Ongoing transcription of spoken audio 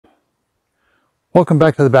Welcome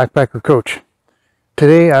back to the Backpacker Coach.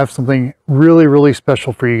 Today I have something really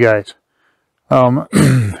special for you guys.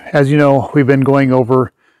 As you know, we've been going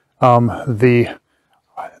over the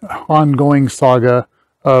ongoing saga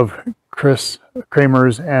of Kris,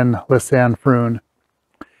 Kremers, and Lisanne Froon.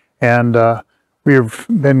 And we've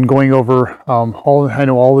been going over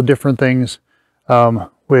all the different things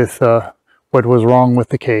with what was wrong with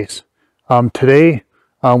the case. Today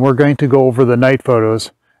we're going to go over the night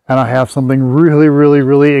photos, and I have something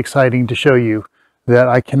really exciting to show you that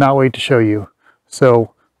I cannot wait to show you.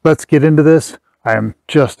 So let's get into this. I am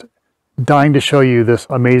just dying to show you this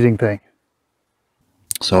amazing thing.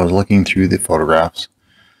 So I was looking through the photographs,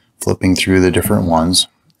 flipping through the different ones,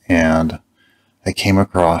 and I came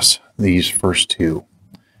across these first two.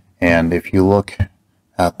 And if you look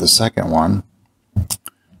at the second one,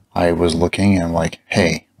 I was looking and like,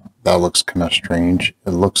 hey, that looks kind of strange.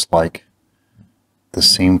 It looks like the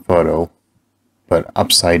same photo, but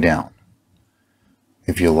upside down.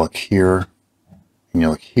 If you look here and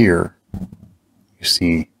you look here, you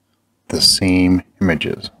see the same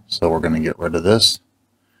images. So we're going to get rid of this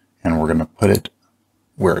and we're going to put it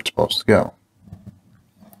where it's supposed to go.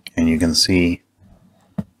 And you can see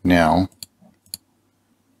now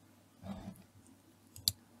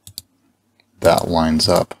that lines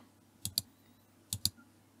up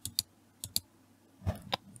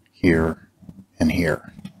here and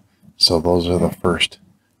here. So those are the first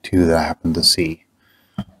two that I happen to see.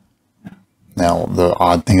 Now the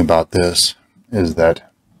odd thing about this is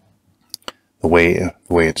that the way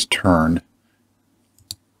it's turned,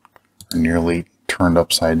 or nearly turned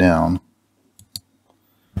upside down,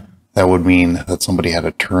 that would mean that somebody had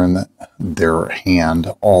to turn their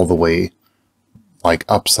hand all the way like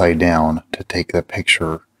upside down to take the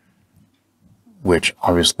picture, which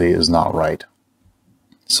obviously is not right.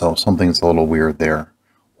 So something's a little weird there.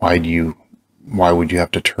 Why would you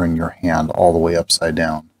have to turn your hand all the way upside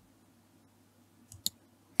down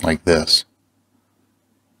like this?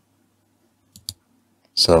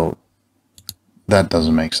 So that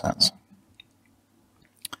doesn't make sense.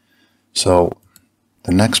 So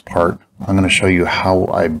the next part, I'm going to show you how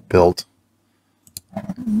I built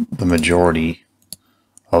the majority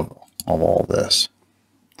of all this.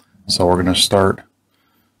 So we're going to start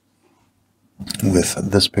with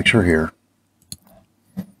this picture here,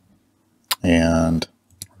 and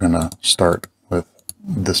we're going to start with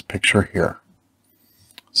this picture here.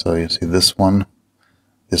 So you see this one,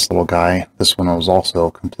 this little guy, this one was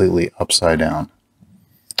also completely upside down,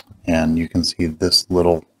 and you can see this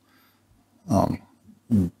little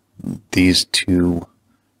these two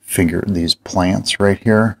these plants right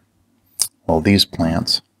here. Well, these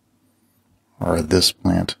plants are this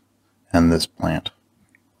plant and this plant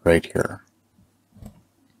right here.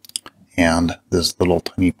 And this little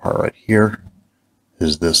tiny part right here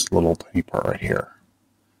is this little tiny part right here.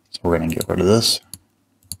 So we're going to get rid of this.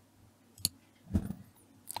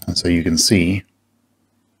 And so you can see,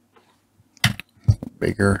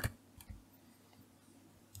 bigger,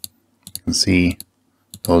 you can see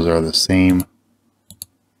those are the same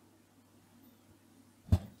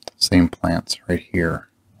plants right here.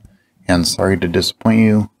 And sorry to disappoint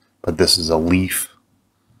you, but this is a leaf,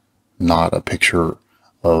 not a picture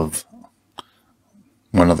of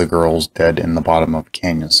one of the girls dead in the bottom of a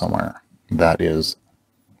canyon somewhere. Those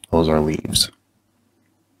are leaves.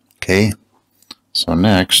 Okay, so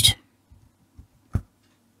next, let's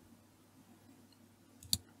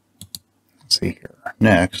see here.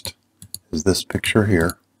 Next is this picture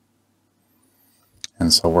here.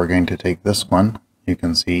 And so we're going to take this one. You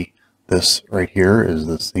can see this right here is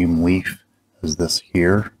the same leaf as this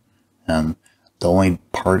here. And the only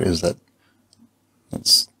part is that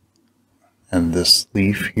and this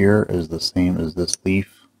leaf here is the same as this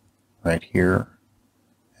leaf right here,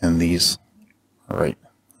 and these right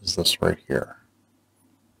is this right here.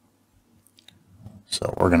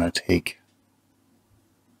 So we're going to take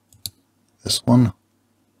this one,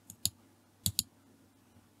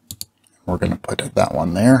 we're going to put that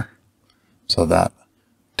one there, so that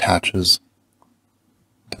attaches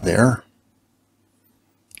to there.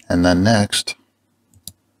 And then next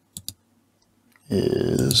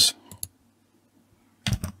is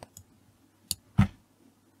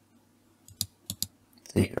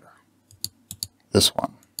here, this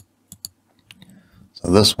one.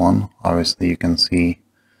 So this one, obviously you can see,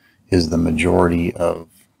 is the majority of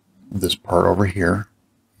this part over here.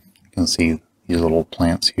 You can see these little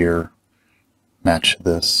plants here match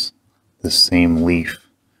this same leaf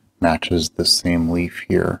matches this same leaf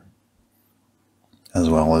here, as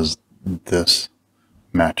well as this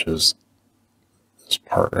matches this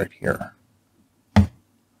part right here.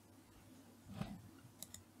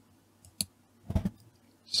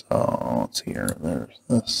 So let's see here, there's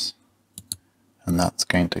this, and that's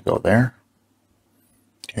going to go there.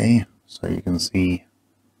 Okay, so you can see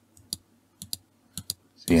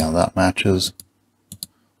how that matches.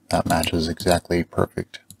 That matches exactly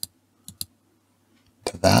perfect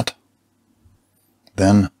to that.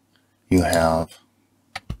 Then you have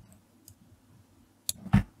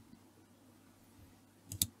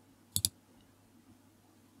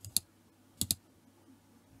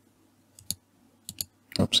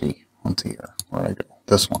oopsie, let's see here, where'd I go?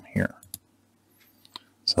 This one here.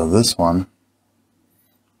 So this one,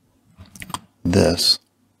 this,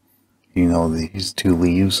 you know, these two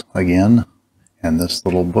leaves again, and this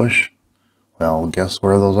little bush, well, guess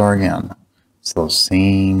where those are again? It's those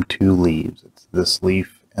same two leaves. It's this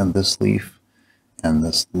leaf and this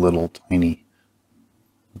little tiny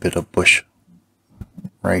bit of bush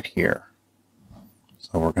right here.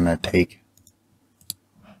 So we're going to take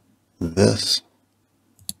this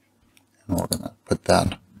and we're going to put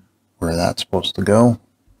that where that's supposed to go.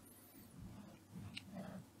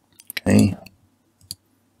 Okay.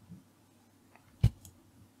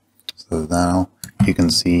 So now you can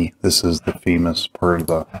see this is the famous part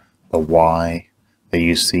of the Y that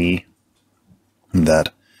you see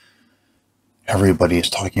that everybody is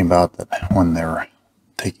talking about, that when they're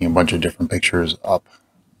taking a bunch of different pictures up,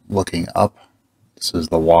 looking up, this is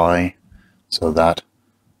the Y, so that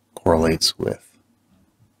correlates with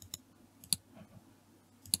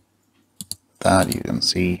that. You can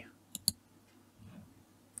see,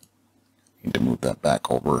 need to move that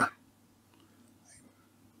back over.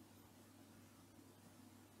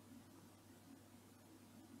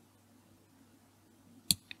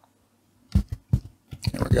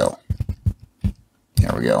 There we go.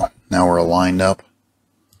 There we go. Now we're aligned up.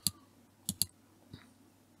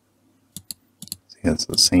 See, it's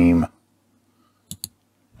the same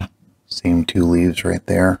two leaves right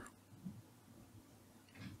there.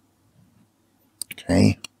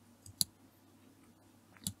 Okay.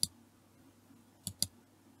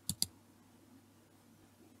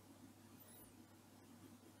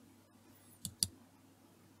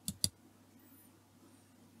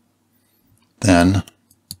 Then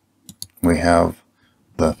we have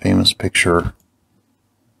the famous picture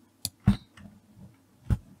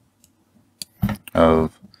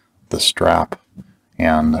of the strap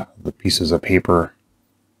and the pieces of paper,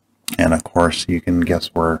 and of course you can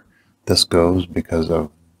guess where this goes because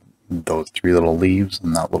of those three little leaves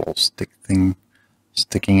and that little stick thing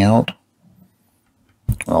sticking out.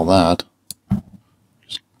 Well, that,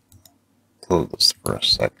 just close this for a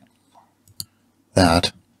second,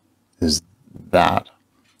 that is that.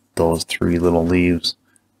 Those three little leaves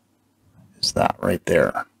is that right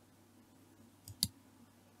there.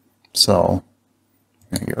 So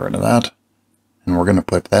I'm going to get rid of that, and we're going to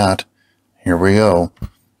put that, here we go.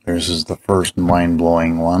 This is the first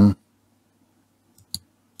mind-blowing one.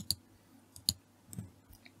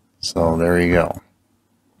 So there you go.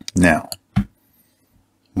 Now,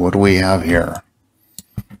 what do we have here?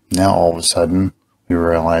 Now all of a sudden we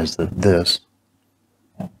realize that this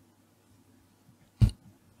you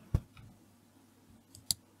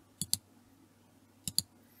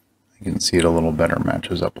can see it a little better,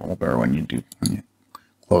 matches up a little better when you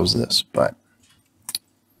close this, but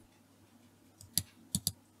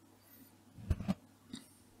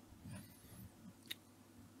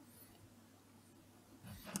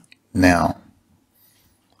now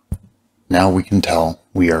we can tell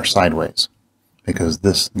we are sideways because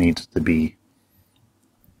this needs to be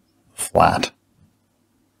flat.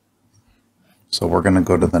 So we're going to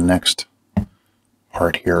go to the next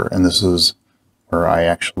part here, and this is where I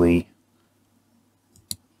actually,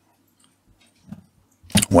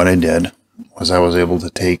 what I did was I was able to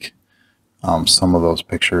take some of those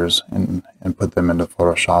pictures and put them into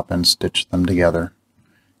Photoshop and stitch them together,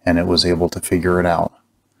 and it was able to figure it out.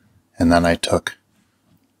 And then I took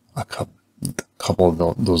a couple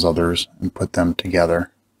of those others and put them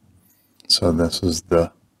together. So this is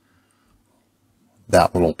that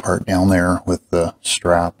little part down there with the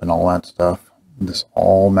strap and all that stuff. This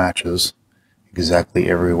all matches exactly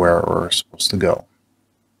everywhere we're supposed to go.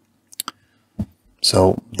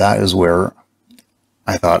 So that is where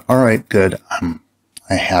I thought, all right, good.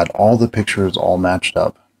 I had all the pictures all matched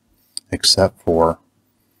up except for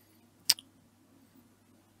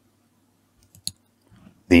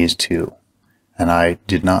these two. And I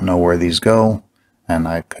did not know where these go, and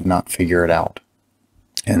I could not figure it out.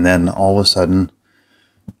 And then all of a sudden,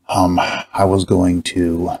 I was going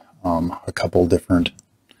to a couple different,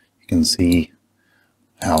 you can see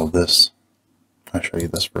how this, I'll show you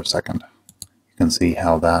this for a second. You can see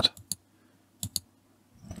how that,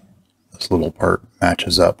 this little part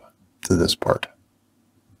matches up to this part.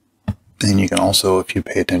 And you can also, if you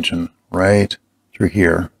pay attention right through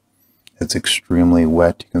here, it's extremely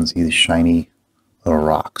wet. You can see the shiny little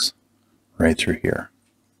rocks right through here.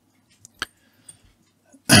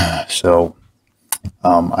 So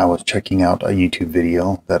I was checking out a YouTube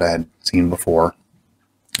video that I had seen before,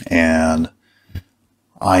 and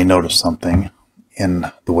I noticed something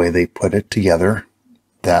in the way they put it together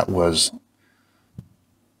that was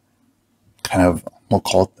kind of, we'll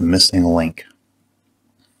call it the missing link.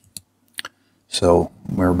 So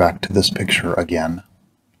we're back to this picture again,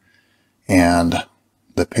 and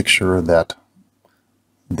the picture that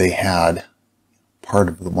they had, part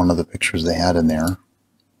of one of the pictures they had in there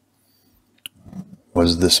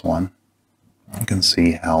was this one. You can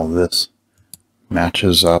see how this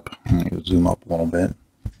matches up. Let me zoom up a little bit.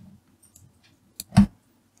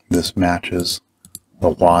 This matches the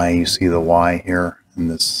Y. You see the Y here in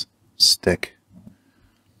this stick.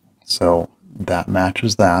 So that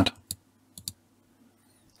matches that.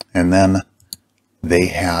 And then they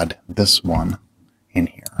had this one in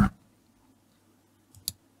here.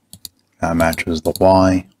 That matches the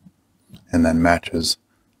Y, and then matches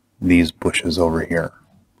these bushes over here.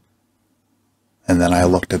 And then I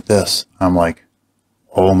looked at this. I'm like,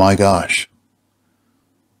 oh my gosh.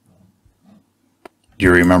 Do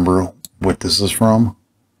you remember what this is from?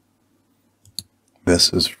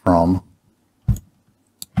 This is from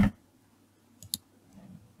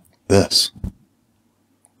this.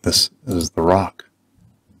 This is the rock.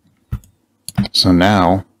 So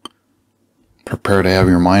now, prepare to have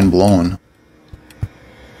your mind blown.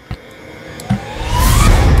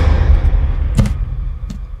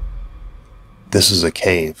 This is a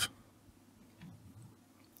cave.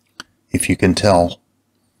 If you can tell,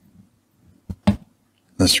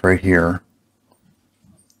 this right here,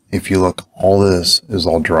 if you look, all this is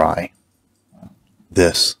all dry.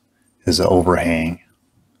 This is an overhang.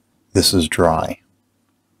 This is dry.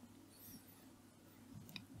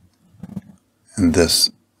 And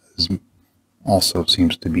this is also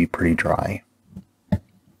seems to be pretty dry.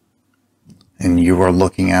 And you are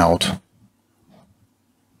looking out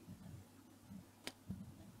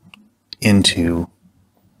into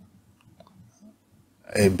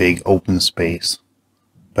a big open space,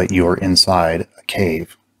 but you're inside a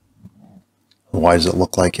cave. Why does it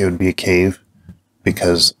look like it would be a cave?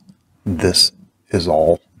 Because this is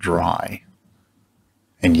all dry,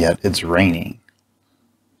 and yet it's raining.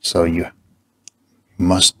 So you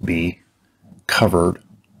must be covered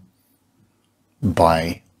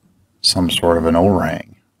by some sort of an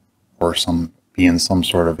overhang, or be in some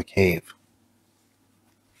sort of a cave.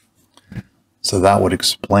 So that would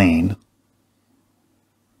explain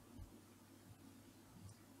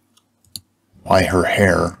why her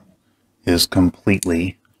hair is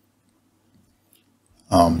completely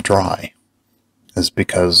dry. Is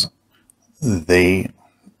because they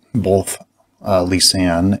both,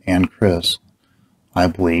 Lisanne and Kris, I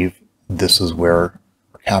believe this is where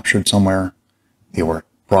were captured somewhere. They were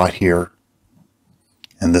brought here,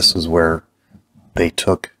 and this is where they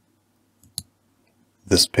took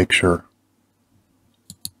this picture.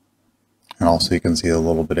 And also you can see a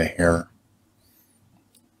little bit of hair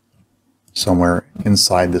somewhere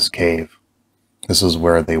inside this cave. This is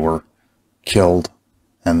where they were killed,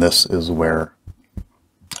 and this is where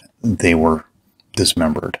they were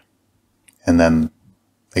dismembered. And then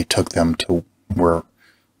they took them to where,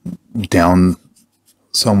 down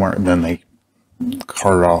somewhere, and then they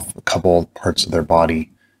carted off a couple of parts of their body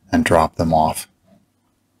and dropped them off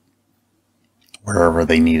wherever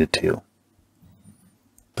they needed to.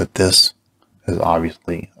 But this is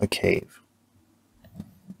obviously a cave.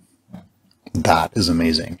 That is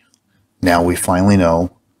amazing. Now we finally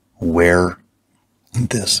know where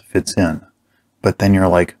this fits in. But then you're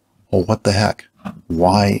like, well, what the heck?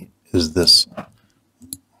 Why is this?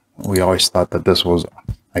 We always thought that this was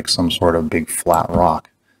like some sort of big flat rock.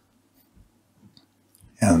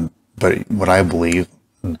 But what I believe,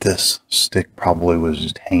 this stick probably was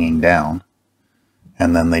just hanging down,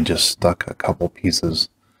 and then they just stuck a couple pieces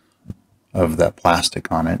of that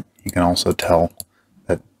plastic on it. You can also tell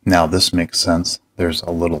that now this makes sense. There's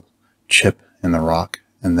a little chip in the rock,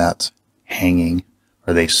 and that's hanging,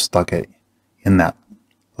 or they stuck it in that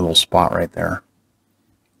little spot right there.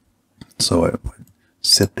 So it would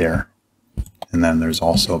sit there. And then there's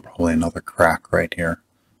also probably another crack right here.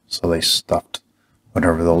 So they stuffed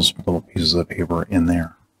whatever those little pieces of paper in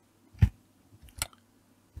there.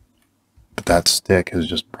 But that stick is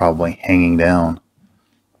just probably hanging down.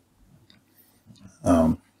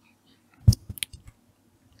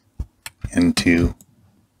 Into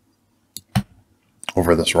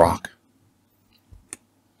over this rock.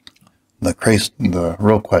 The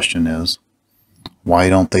real question is, why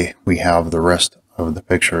don't we have the rest of the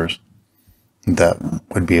pictures that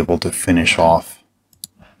would be able to finish off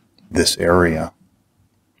this area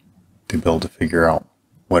to be able to figure out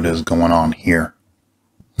what is going on here?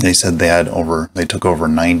 They said they took over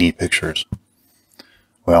 90 pictures.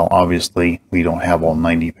 Well, obviously we don't have all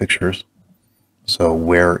 90 pictures. So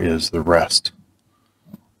where is the rest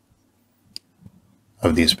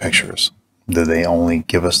of these pictures? Did they only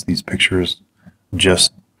give us these pictures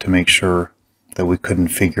just to make sure that we couldn't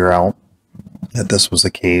figure out that this was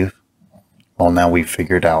a cave? Well, now we've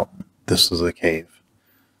figured out this is a cave.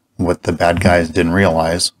 What the bad guys didn't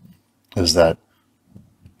realize is that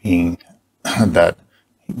that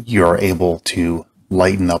you're able to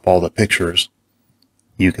lighten up all the pictures,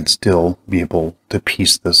 you could still be able to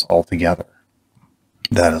piece this all together.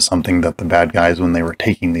 That is something that the bad guys, when they were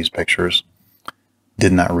taking these pictures,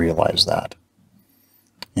 did not realize that.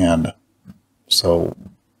 And so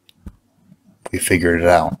we figured it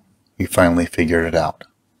out. We finally figured it out.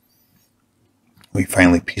 We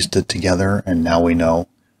finally pieced it together, and now we know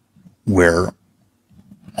where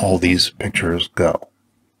all these pictures go.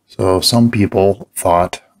 So some people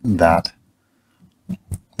thought that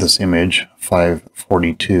this image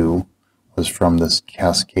 542 was from this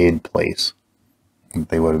Cascade place.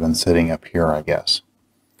 They would have been sitting up here, I guess.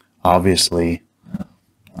 Obviously,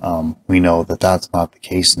 we know that that's not the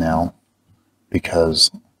case now,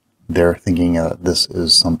 because they're thinking that this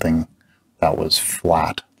is something that was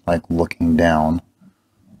flat, like looking down,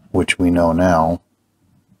 which we know now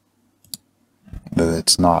that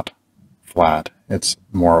it's not flat. It's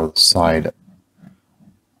more of the side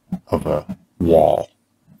of a wall.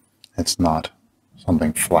 It's not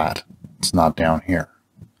something flat. It's not down here.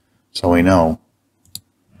 So we know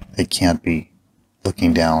it can't be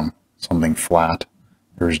looking down something flat.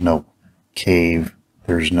 There's no cave.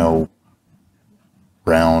 There's no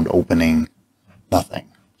round opening.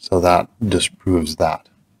 Nothing. So that disproves that.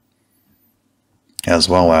 As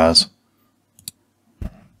well as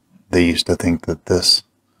they used to think that this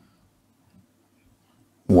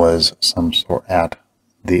was some sort at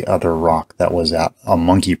the other rock that was at a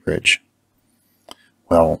monkey bridge.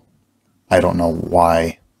 Well, I don't know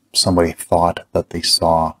why somebody thought that they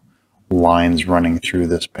saw lines running through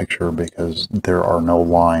this picture, because there are no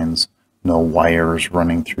lines, no wires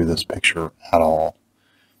running through this picture at all.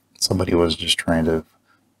 Somebody was just trying to,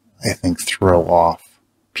 I think, throw off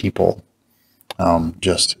people,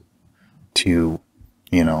 just to,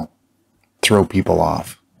 throw people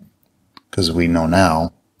off, because we know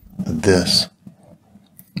now that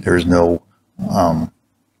there's no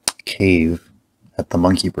cave at the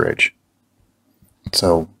monkey bridge.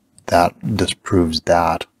 So that disproves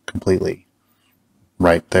that completely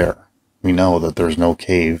right there. We know that there's no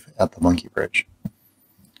cave at the monkey bridge.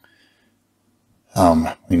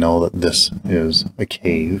 We know that this is a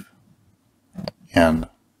cave, and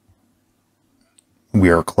we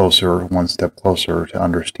are closer, one step closer to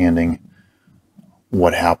understanding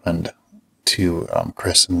what happened to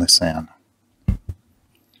Kris and Lisanne.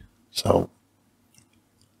 So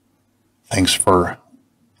thanks for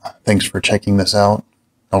checking this out.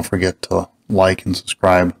 Don't forget to like and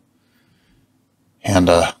subscribe, and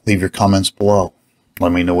leave your comments below.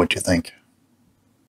 Let me know what you think.